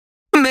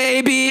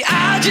Maybe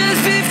I'll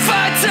just be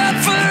fucked up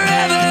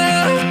forever.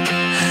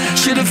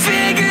 Should've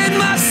figured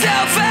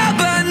myself out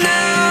by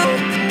now.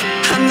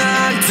 I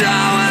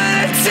don't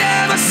wanna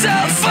tear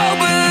myself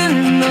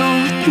open, no.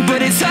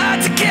 But it's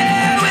hard to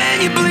care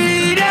when you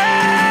bleed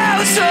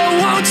out. So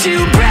won't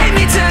you break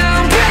me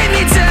down, make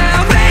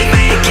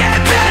me get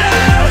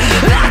better.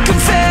 I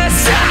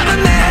confess I'm a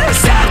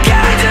mess, I'm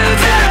kind of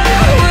better.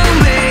 Well,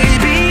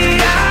 maybe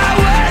I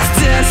was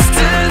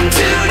destined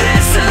to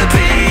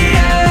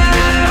disappear.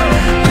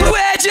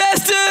 We're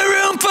just a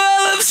room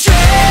full of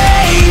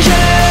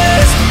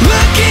strangers,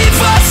 looking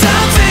for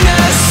something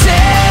to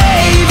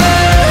save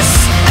us.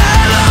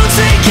 Alone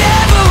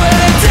together,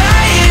 we're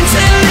dying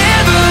to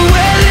live, but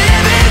we're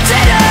living to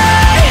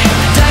die.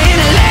 Dying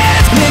to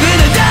live, living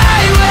to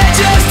die. We're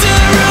just a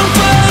room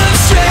full of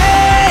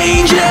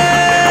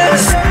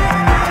strangers.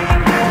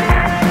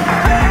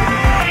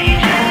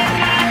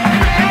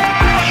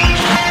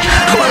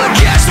 Well, I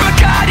guess my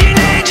guardian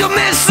angel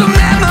missed the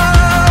memo,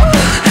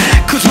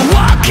 'cause we're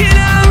walking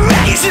on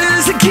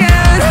razors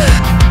again.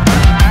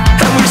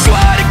 And we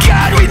swore to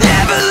God we'd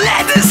never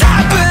let this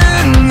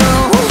happen, no.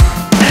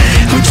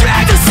 We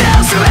dragged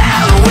ourselves through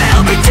hell and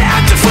we'll be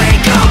damned if we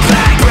go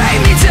back. Break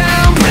me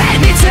down, make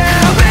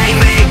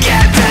me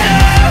get better.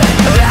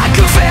 I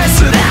confess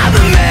that I'm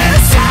a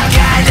mess, I'm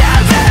kind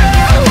of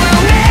better.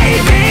 Well,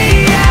 maybe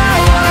I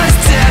was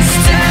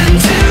destined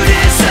to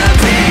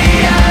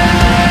disappear.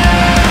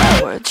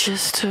 We're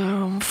just a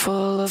room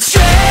full of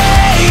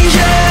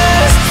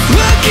strangers,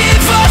 looking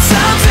for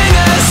something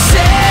to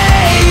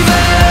save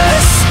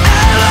us.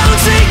 Alone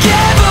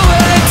together,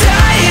 we're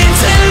dying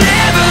to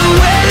live, but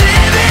we're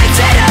living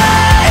to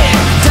die.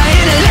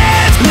 Dying to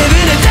live,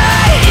 living to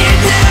die. It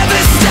never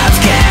stops,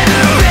 can't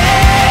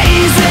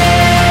erase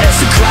it.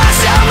 So cross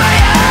out my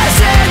eyes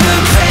and the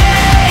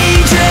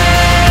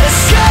pages,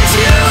 'cause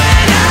you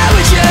and I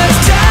were just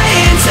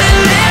dying to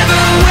live,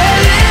 but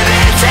we're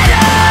living to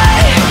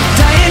die.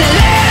 Dying to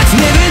live,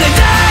 living to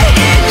die.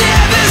 It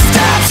never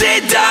stops,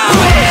 it don't.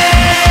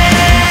 Where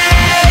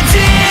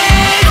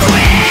did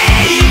we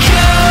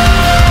go?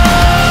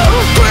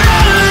 We're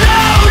all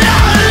alone,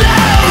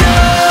 no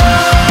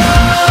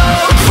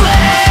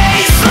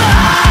place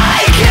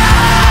like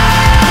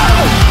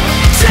home.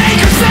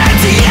 Take us back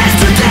to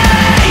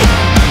yesterday.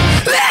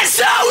 Let's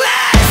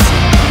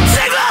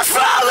save us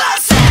from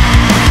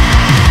ourselves.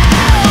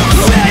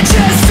 We're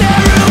just a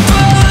room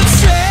full of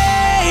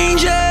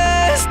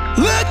strangers,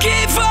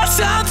 looking for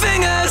something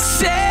to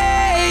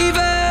save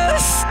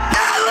us.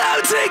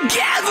 Alone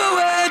together,